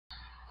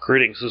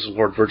Greetings, this is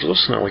Lord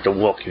Virgilus, and I'd like to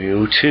welcome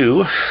you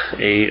to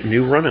a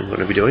new run I'm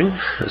going to be doing.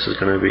 This is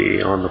going to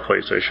be on the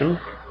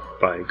PlayStation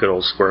by good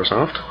old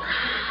Squaresoft.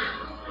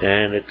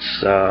 And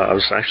I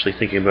was actually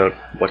thinking about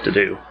what to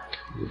do.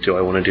 Do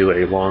I want to do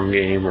a long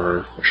game or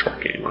a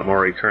short game? I'm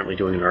already currently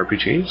doing an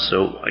RPG,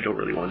 so I don't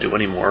really want to do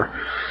any more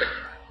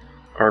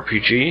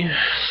RPG.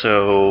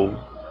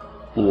 So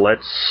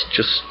let's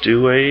just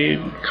do a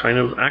kind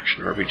of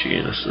action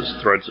RPG. This is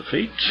Threads of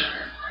Fate.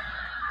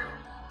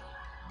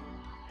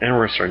 And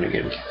we're starting a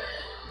game.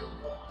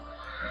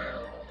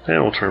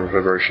 And we'll turn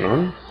vibration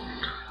on.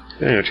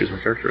 And I'll choose my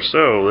character.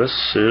 So,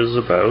 this is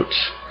about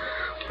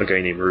a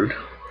guy named Rude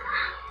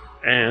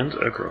and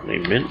a girl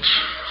named Mint.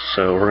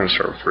 So, we're going to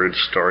start with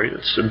Rude's story.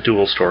 It's a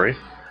dual story.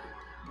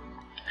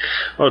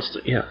 Oh,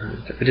 yeah,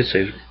 I did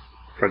say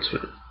Fred's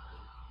Fit.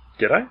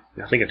 Did I?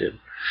 I think I did.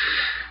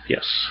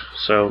 Yes.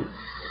 So,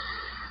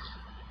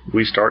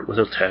 we start with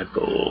a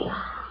tadpole.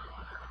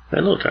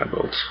 Hello,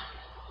 tadpoles.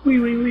 Wee,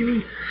 wee, wee,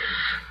 wee.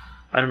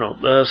 I don't know,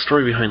 the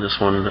story behind this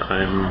one,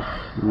 I'm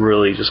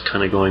really just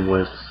kind of going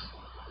with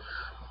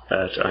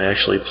that I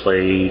actually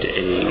played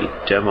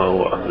a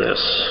demo of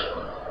this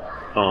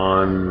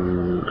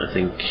on, I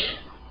think,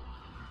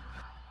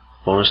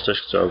 bonus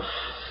discs of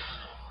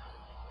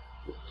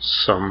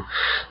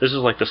this is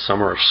like the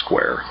summer of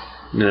Square.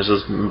 And this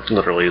is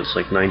literally, it's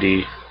like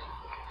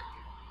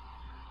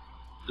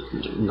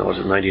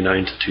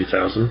 99 to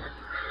 2000.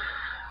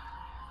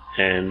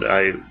 And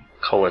I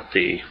call it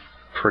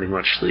pretty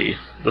much the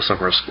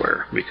summer of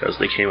Square, because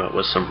they came out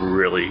with some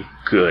really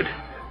good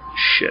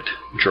shit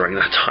during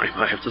that time.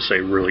 I have to say,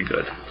 really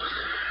good.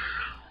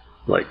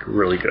 Like,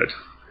 really good.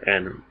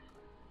 And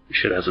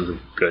shit has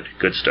some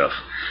good stuff.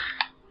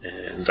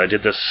 And I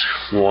did this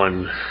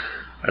one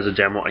as a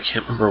demo. I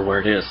can't remember where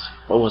it is.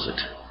 What was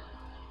it?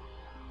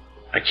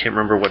 I can't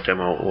remember what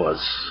demo it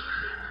was.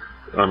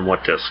 On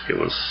what disc it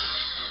was.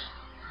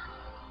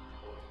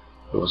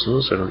 It wasn't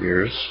with Seven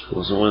Years. It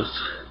wasn't with...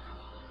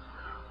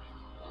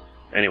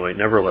 Anyway,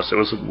 nevertheless, it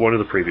was one of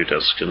the preview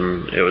discs,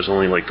 and it was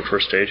only like the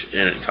first stage,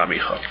 and it got me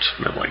hooked.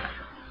 And I'm like,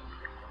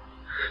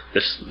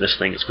 this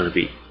thing is going to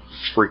be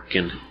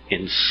freaking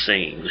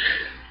insane.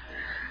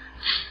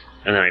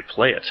 And then I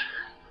play it,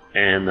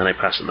 and then I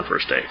pass it the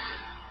first day.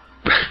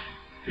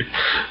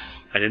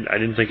 I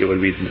didn't think it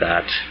would be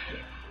that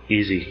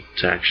easy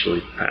to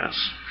actually pass.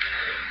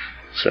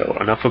 So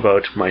enough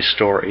about my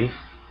story.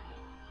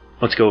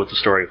 Let's go with the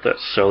story of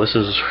this. So this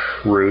is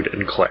Rue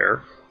and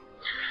Claire.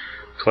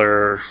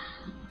 Claire,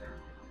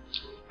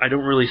 I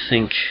don't really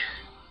think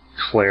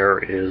Claire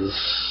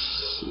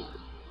it's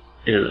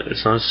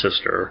not a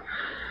sister.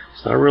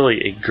 It's not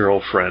really a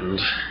girlfriend.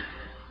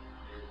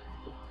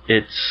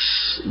 It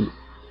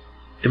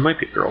might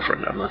be a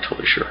girlfriend, I'm not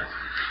totally sure.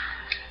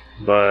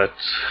 But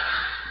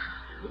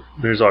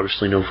there's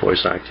obviously no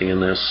voice acting in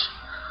this.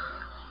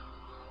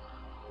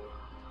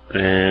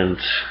 And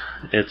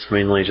it's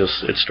mainly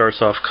just, it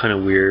starts off kind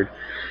of weird.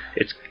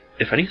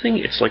 If anything,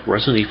 it's like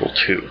Resident Evil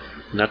 2.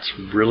 And that's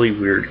really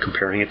weird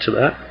comparing it to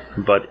that,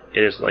 but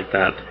it is like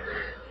that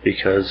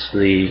because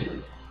the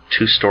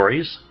two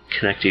stories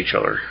connect to each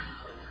other.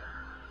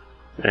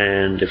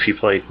 And if you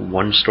play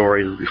one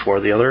story before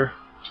the other,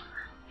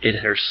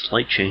 there's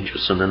slight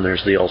changes, and then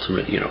there's the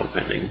ultimate,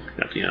 ending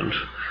at the end.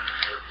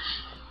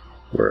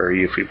 Where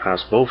if you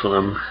pass both of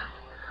them,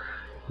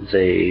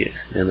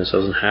 and this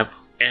doesn't have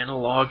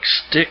analog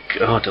stick.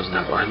 Oh, it doesn't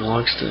have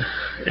analog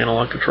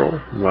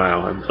controller.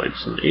 Wow, I haven't played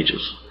this in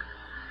ages.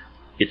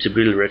 It will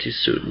be ready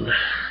soon.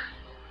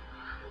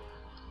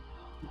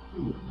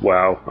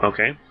 Wow,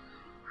 okay.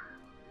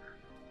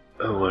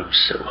 Oh, I'm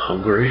so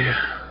hungry.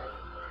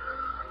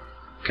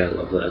 Gotta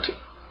love that.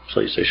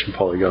 PlayStation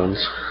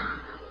polygons.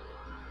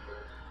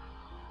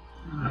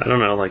 I don't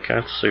know, I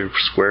have to say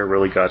Square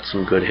really got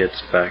some good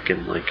hits back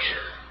in I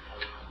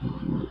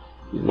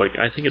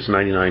think it's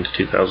 99 to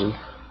 2000.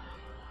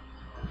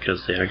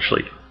 Because they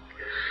actually,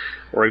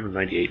 or even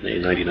 98,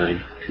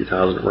 99,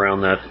 2000,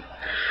 around that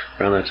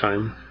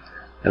time.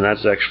 And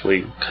that's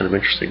actually kind of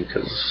interesting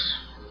because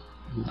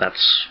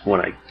that's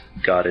when I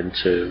got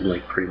into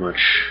pretty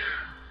much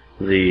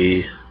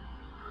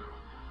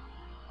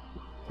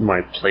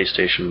my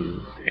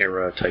PlayStation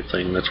era type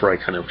thing. That's where I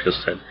kind of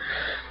just said,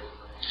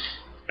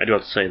 I do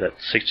have to say that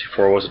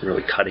 64 wasn't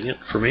really cutting it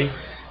for me.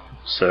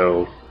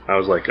 So I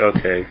was like,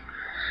 okay,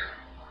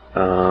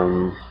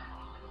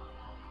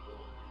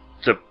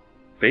 to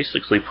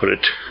basically put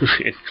it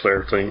in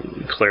Claire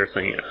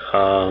thing,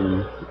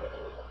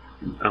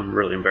 I'm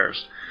really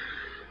embarrassed,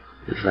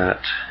 is that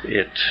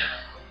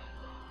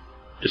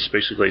it's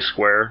basically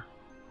Square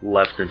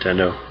left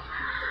Nintendo.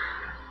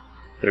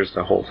 There's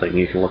the whole thing,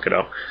 you can look it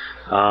up.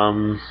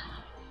 And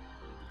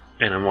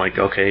I'm like,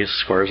 okay,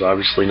 Square's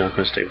obviously not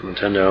going to stay with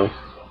Nintendo.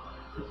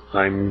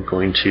 I'm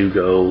going to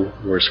go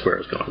where Square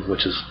is going,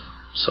 which is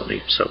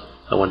Sony. So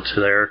I went to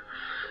there,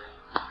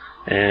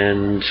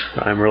 and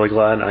I'm really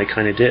glad I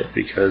kind of did,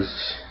 because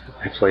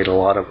I played a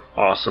lot of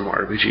awesome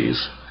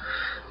RPGs.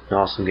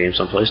 Awesome games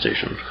on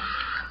PlayStation,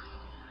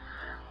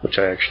 which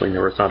I actually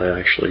never thought I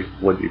actually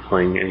would be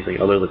playing anything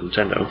other than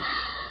Nintendo.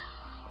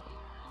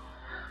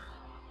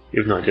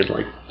 Even though I did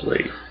like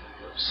play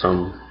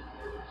some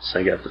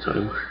Sega at the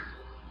time.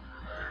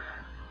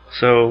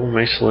 So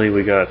basically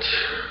we got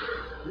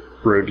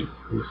Rude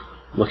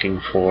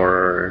looking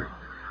for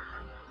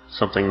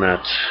something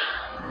that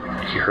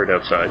he heard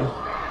outside.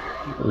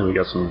 And then we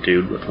got some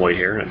dude with white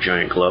hair and a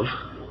giant glove.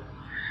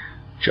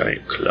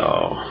 Giant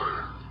claw.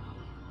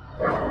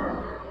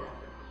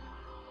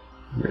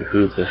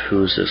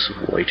 Who's this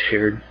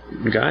white-haired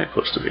guy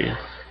supposed to be?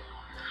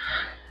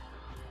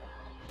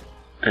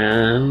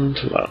 And,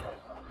 well,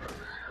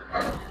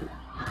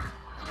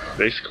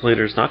 basically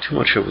there's not too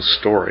much of a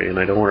story, and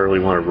I don't really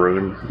want to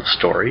ruin the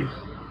story.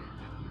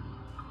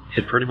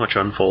 It pretty much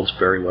unfolds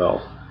very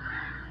well.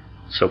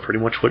 So pretty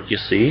much what you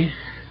see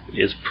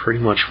is pretty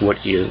much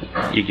what you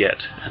get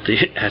at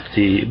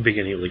the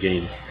beginning of the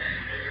game.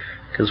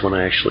 Because when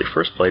I actually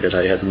first played it,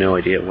 I had no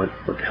idea what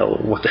the hell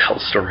the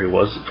story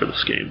was for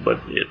this game, but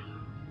it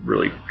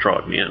really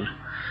drawed me in.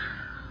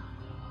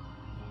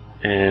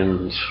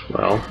 And,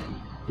 well,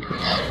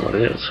 that's what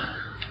it is.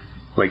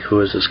 Like, who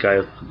is this guy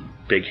with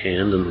big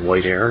hand and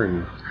white hair,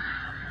 and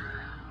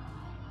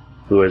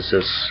who is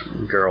this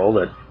girl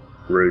that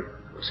Root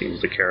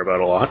seems to care about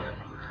a lot?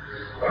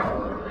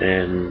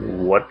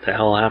 And what the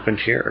hell happened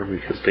here?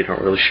 Because they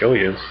don't really show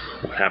you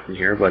what happened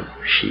here, but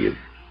she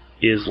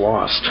is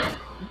lost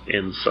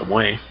in some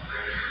way.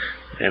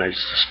 And I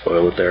just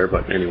spoiled it there,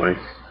 but anyway.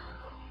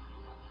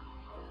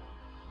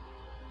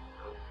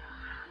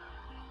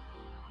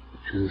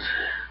 And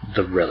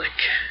the relic.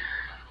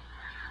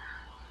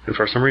 And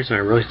for some reason I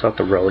really thought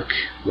the relic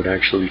would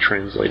actually be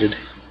translated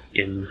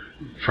in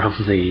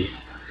from the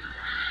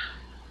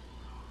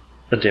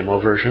demo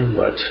version,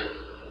 but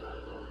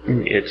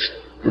it's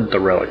the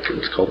relic.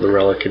 It's called the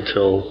relic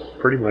until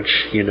pretty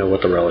much you know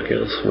what the relic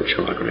is, which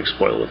I'm not going to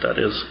spoil what that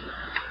is.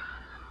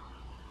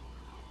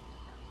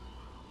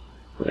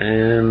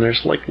 And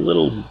there's like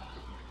little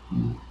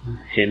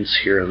hints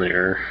here and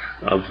there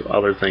of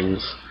other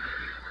things.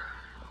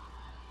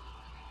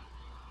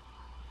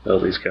 Oh,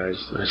 these guys,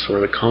 I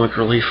swear, the comic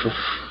relief of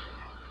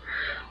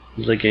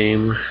the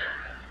game.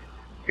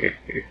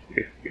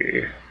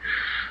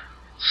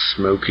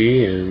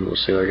 Smokey, and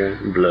what's the other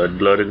guy?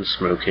 Blood and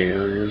Smokey, it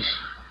is.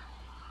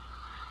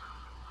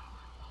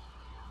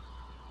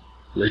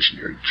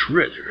 Legendary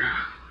treasure.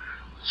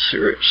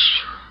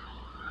 Serious.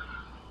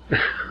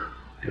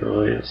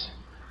 Oh, yes.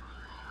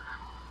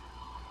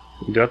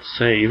 You got to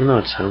say, even though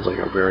it sounds like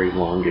a very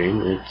long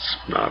game, it's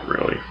not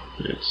really.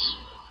 It's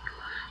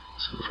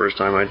the first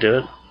time I did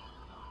it.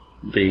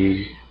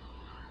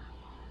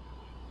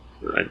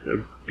 I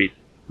beat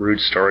Rude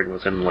starting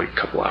within like a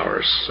couple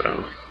hours,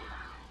 so.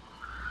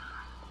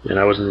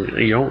 And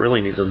you don't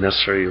really need to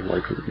necessarily,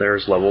 like,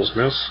 there's levels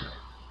in this.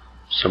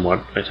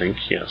 Somewhat, I think,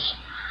 yes.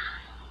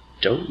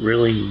 Don't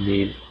really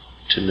need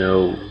to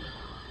know.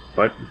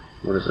 What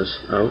is this?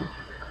 Oh.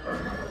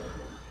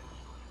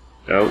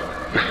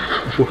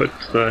 What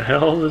the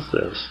hell is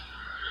this?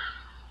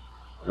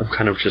 I'm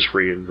kind of just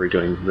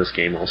redoing this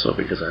game also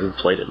because I haven't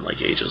played it in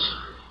like ages.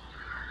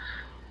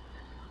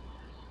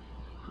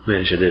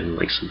 Maybe I should have done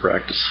like some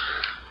practice.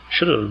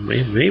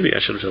 Maybe I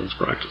should have done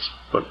some practice,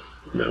 but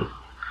no.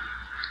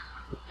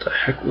 What the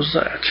heck was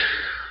that?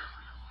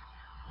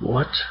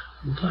 What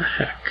the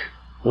heck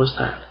was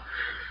that?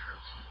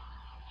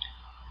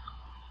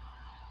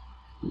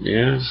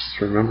 Yeah, I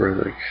just remember,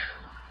 like,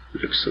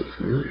 it looks so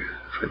familiar.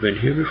 Have I been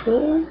here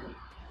before?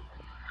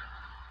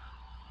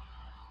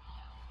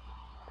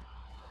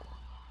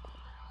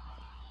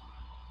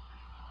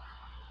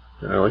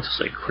 I like to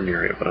say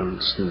Cornelia, but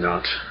it's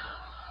not.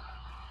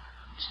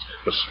 It's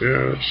Davis,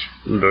 yes.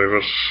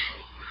 Davis.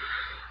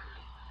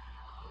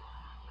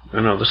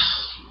 I know, this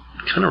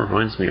kind of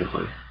reminds me of,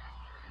 like,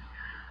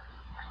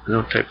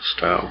 type of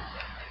style.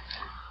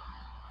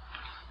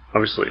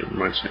 Obviously, it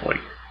reminds me of,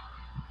 like,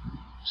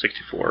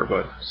 64,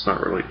 but it's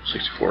not really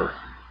 64.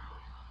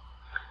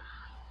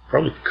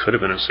 Probably could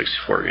have been a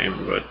 64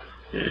 game, but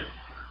yeah.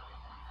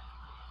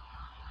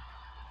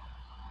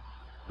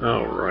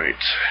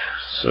 Alright,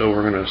 so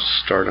we're going to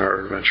start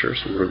our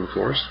adventures in Rue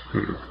Forest.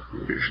 We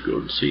should go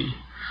and see.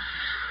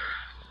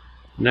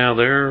 Now,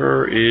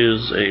 there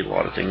is a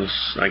lot of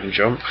things I can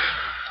jump.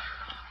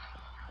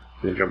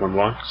 I can jump on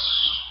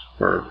blocks,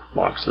 or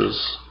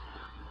boxes.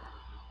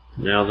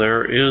 Now,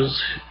 there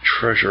is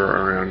treasure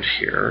around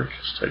here,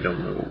 just I don't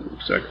know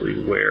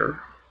exactly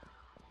where.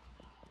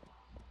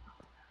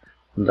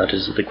 That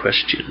is the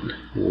question.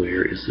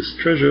 Where is this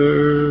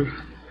treasure?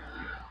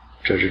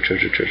 Treasure.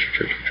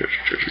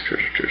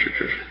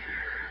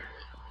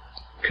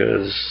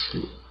 Because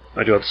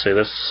I do have to say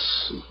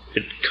this,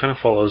 it kind of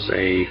follows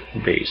a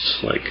base,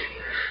 like,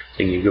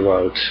 thing you go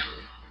out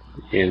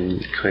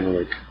in kind of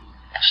like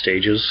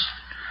stages,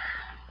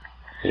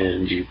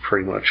 and you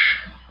pretty much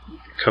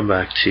come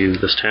back to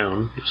this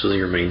town. This is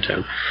your main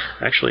town.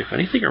 Actually, if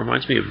anything, it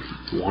reminds me of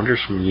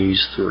Wanders from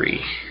Use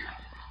 3.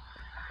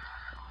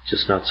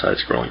 Just not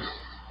side-scrolling.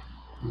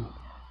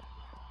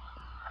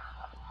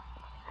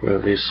 For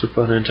the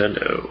Super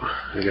Nintendo.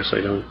 I guess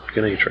I don't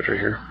get any treasure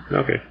here.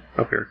 Okay,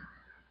 up here.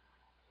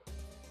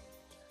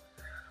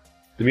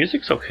 The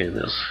music's okay in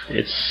this.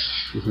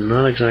 It's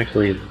not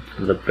exactly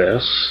the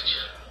best.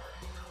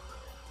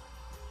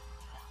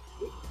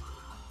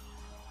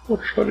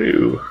 What should I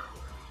do?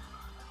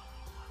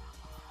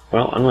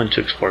 Well, I'm going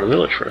to explore the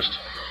village first.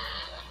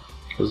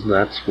 Because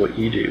that's what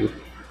you do.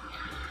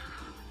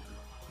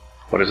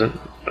 What is it?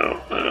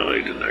 Oh,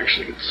 I didn't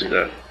actually get to see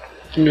that.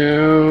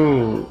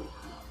 No!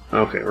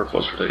 Okay, we're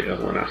closer to the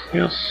other one now.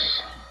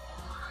 Yes.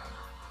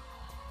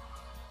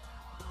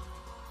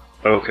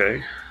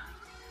 Okay.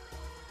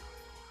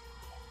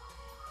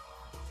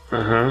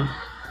 Uh-huh.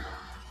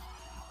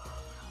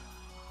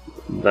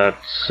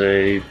 That's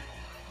a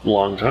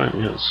long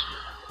time, yes.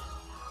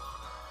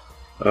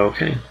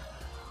 Okay.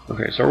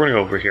 Okay, so we're going to go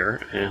over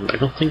here, and I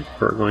don't think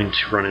we're going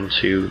to run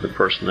into the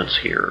person that's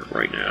here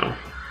right now.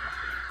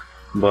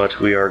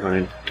 But we are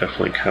going to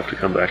definitely have to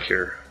come back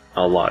here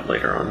a lot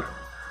later on.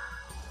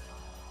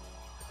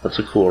 That's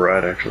a cool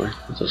ride, actually.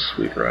 It's a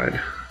sweet ride.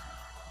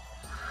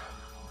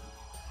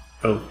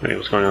 Oh, hey,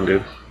 what's going on,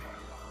 dude?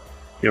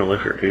 You don't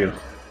live here, do you?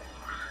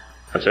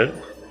 That's it?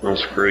 Well,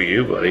 screw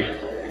you, buddy.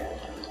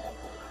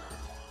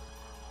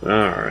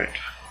 Alright.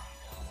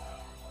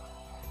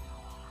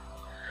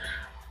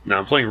 Now,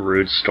 I'm playing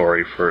Rude's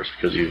story first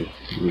because you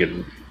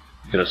can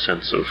get a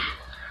sense of...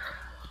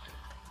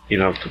 You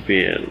don't have to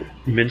be in...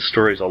 Mint's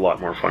story is a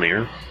lot more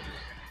funnier.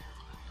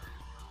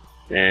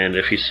 And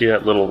if you see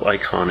that little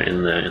icon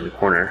in the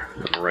corner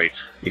on the right,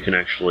 you can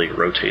actually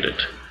rotate it.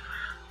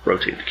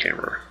 Rotate the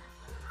camera.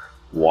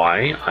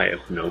 Why? I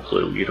have no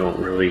clue. You don't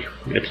really...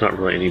 It's not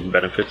really any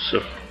benefits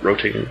of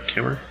rotating the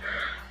camera.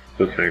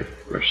 Who can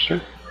I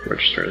register?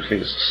 Register. I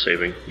think this is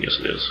saving. Yes,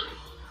 it is.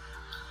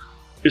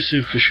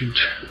 Insufficient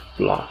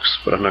blocks,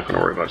 but I'm not going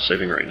to worry about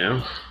saving right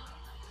now.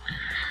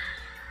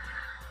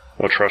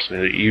 Well, trust me,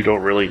 that you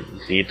don't really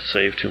need to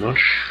save too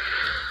much,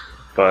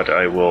 but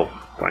I will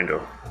find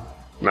a...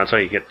 And that's how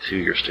you get to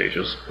your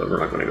stages, but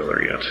we're not going to go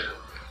there yet.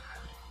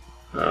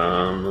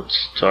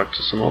 Let's talk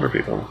to some older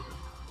people.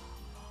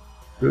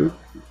 Who?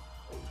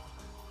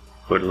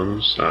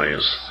 Hoodlums. Ah,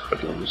 yes,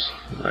 hoodlums.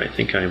 I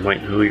think I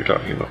might know who you're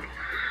talking about.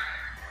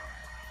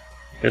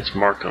 It's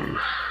Markham.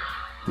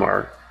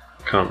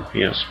 Markham,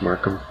 yes,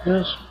 Markham,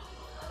 yes.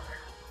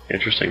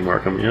 Interesting,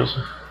 Markham, yes.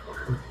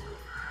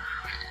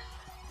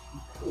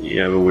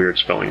 You have a weird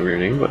spelling of your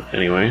name, but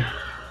anyway.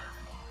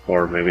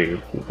 Or maybe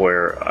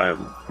where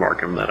I'm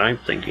Markham that I'm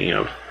thinking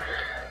of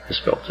is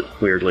spelled it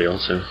weirdly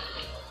also.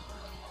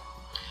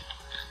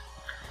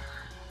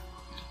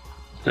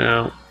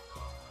 Now,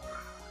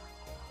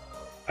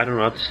 I don't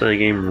know, I'd say the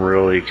game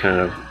really kind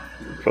of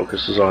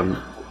focuses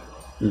on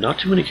not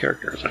too many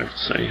characters, I have to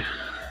say.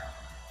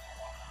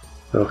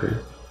 Okay.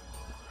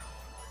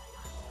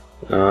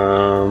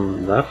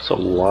 That's a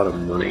lot of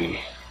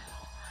money.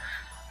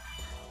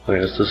 I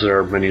guess this is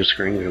our menu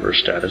screen. We have our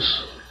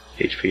status,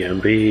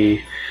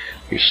 HPMB,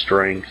 your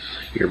strength,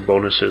 your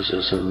bonuses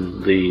is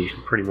in the,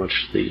 pretty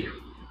much the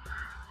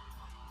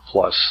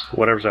plus.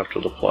 Whatever's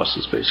after the plus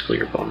is basically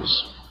your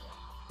bonus.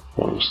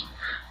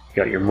 You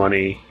got your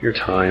money, your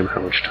time,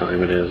 how much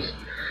time it is,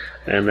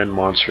 and then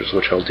monsters,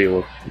 which I'll deal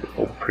with,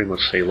 I'll pretty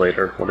much say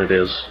later what it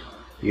is.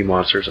 You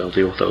monsters, I'll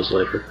deal with those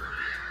later.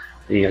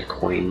 Then you got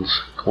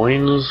coins.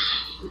 Coins,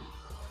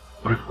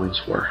 what are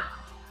coins for?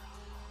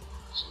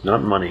 It's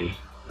not money,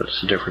 but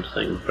it's a different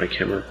thing, but I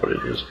can't remember what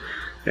it is.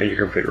 And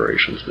your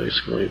configurations,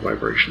 basically,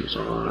 vibrations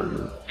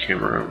on,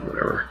 camera,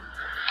 whatever,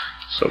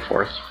 so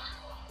forth.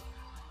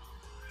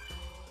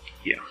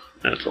 Yeah,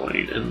 that's all I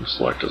need, and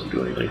select doesn't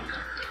do anything.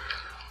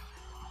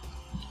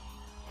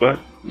 But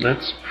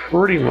that's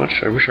pretty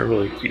much. I wish I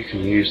really you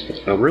can use.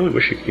 I really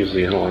wish you could use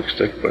the analog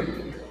stick, but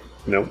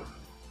nope.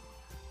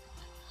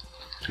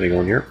 Can I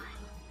go in here?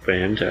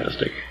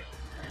 Fantastic.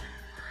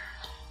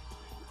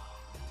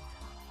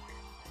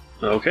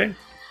 Okay,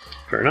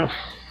 fair enough.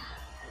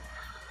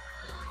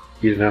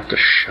 You didn't have to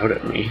shout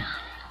at me.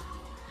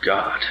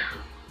 God.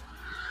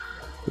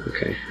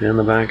 Okay, in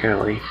the back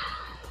alley.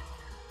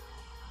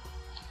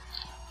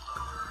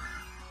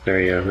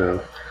 There you go.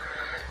 Now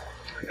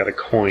I got a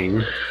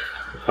coin.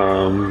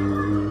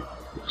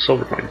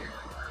 Silver coin.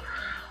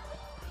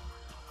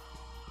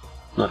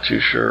 Not too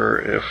sure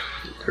if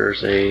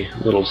there's a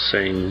little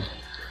saying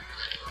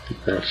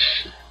that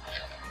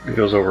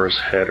goes over his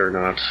head or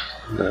not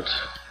that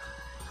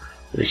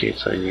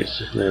indicates that he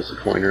has a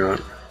coin or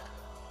not.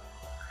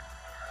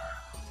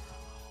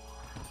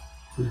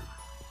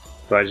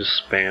 But I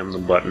just spam the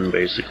button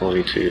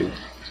basically to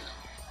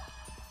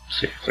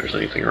see if there's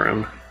anything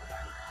around.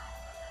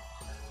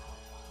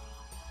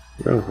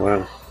 Oh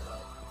wow.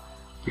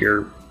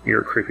 You're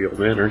a creepy old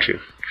man, aren't you?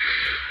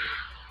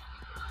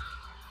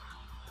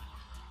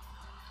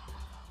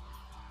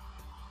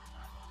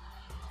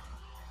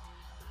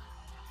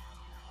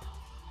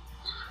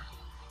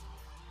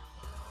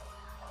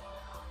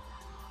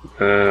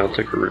 I'll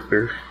take a root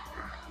beer.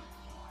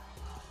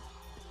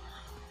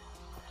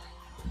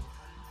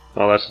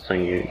 Well, that's the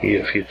thing.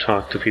 If you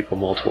talk to people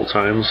multiple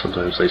times,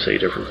 sometimes they say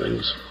different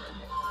things.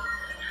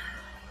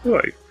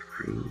 Right.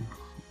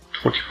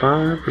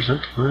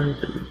 25%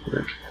 live and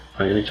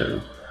by any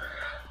time.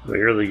 Well,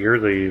 you're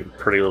the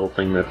pretty little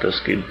thing that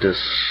this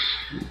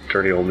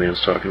dirty old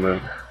man's talking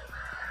about.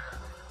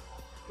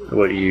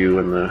 What you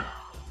and the...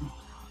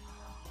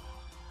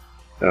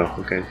 Oh,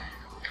 okay.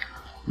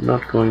 I'm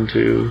not going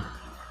to...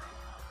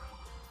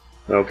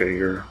 Okay,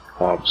 you're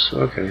Hobbs.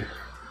 Okay.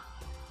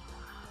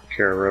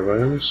 Care of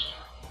items.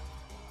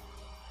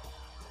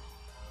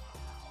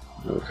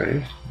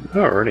 Okay.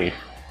 Alrighty.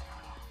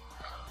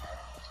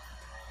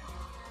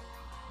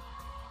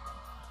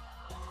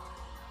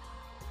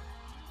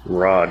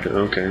 Rod.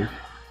 Okay.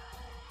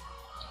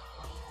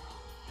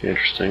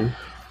 Interesting.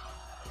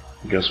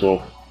 I guess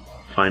we'll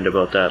find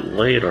about that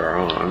later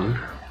on.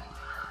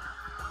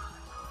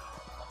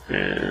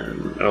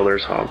 And oh,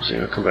 there's Hobbs.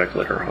 Yeah, come back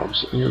later,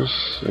 Hobbs.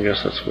 Yes, I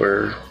guess that's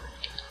where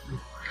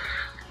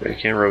I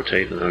can't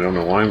rotate, and I don't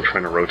know why I'm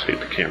trying to rotate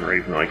the camera,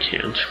 even though I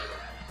can't.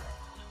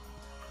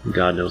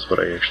 God knows what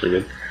I actually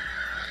did.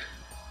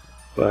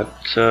 But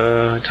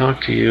I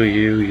talked to you,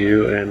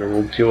 and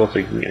we'll deal with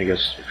it, I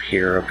guess, up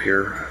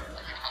here.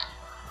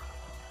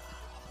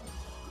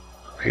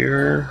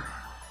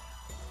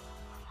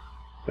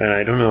 And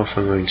I don't know if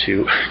I'm going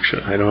to.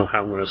 Actually, I don't know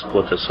how I'm going to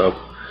split this up.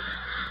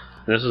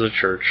 This is a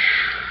church.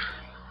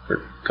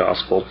 Or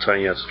gospel.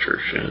 Yeah, it's a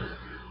church, yeah.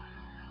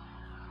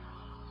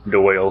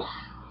 Doyle.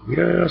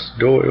 Yes,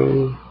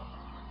 Doyle.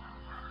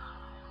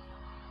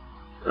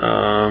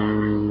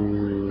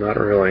 Not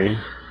really.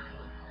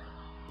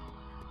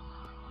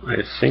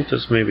 I think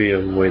this may be a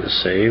way to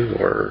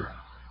save or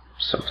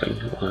something.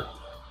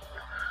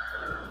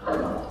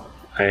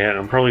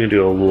 I'm probably going to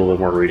do a little bit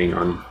more reading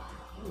on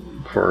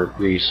for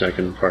the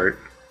second part.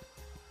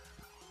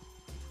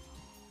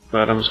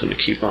 But I'm just going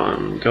to keep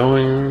on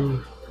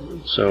going.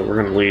 So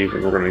we're going to leave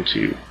and we're going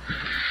to...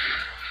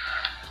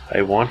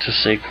 I want to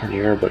say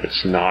Cornier, but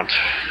it's not.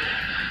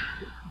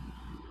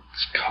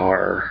 It's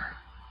Car.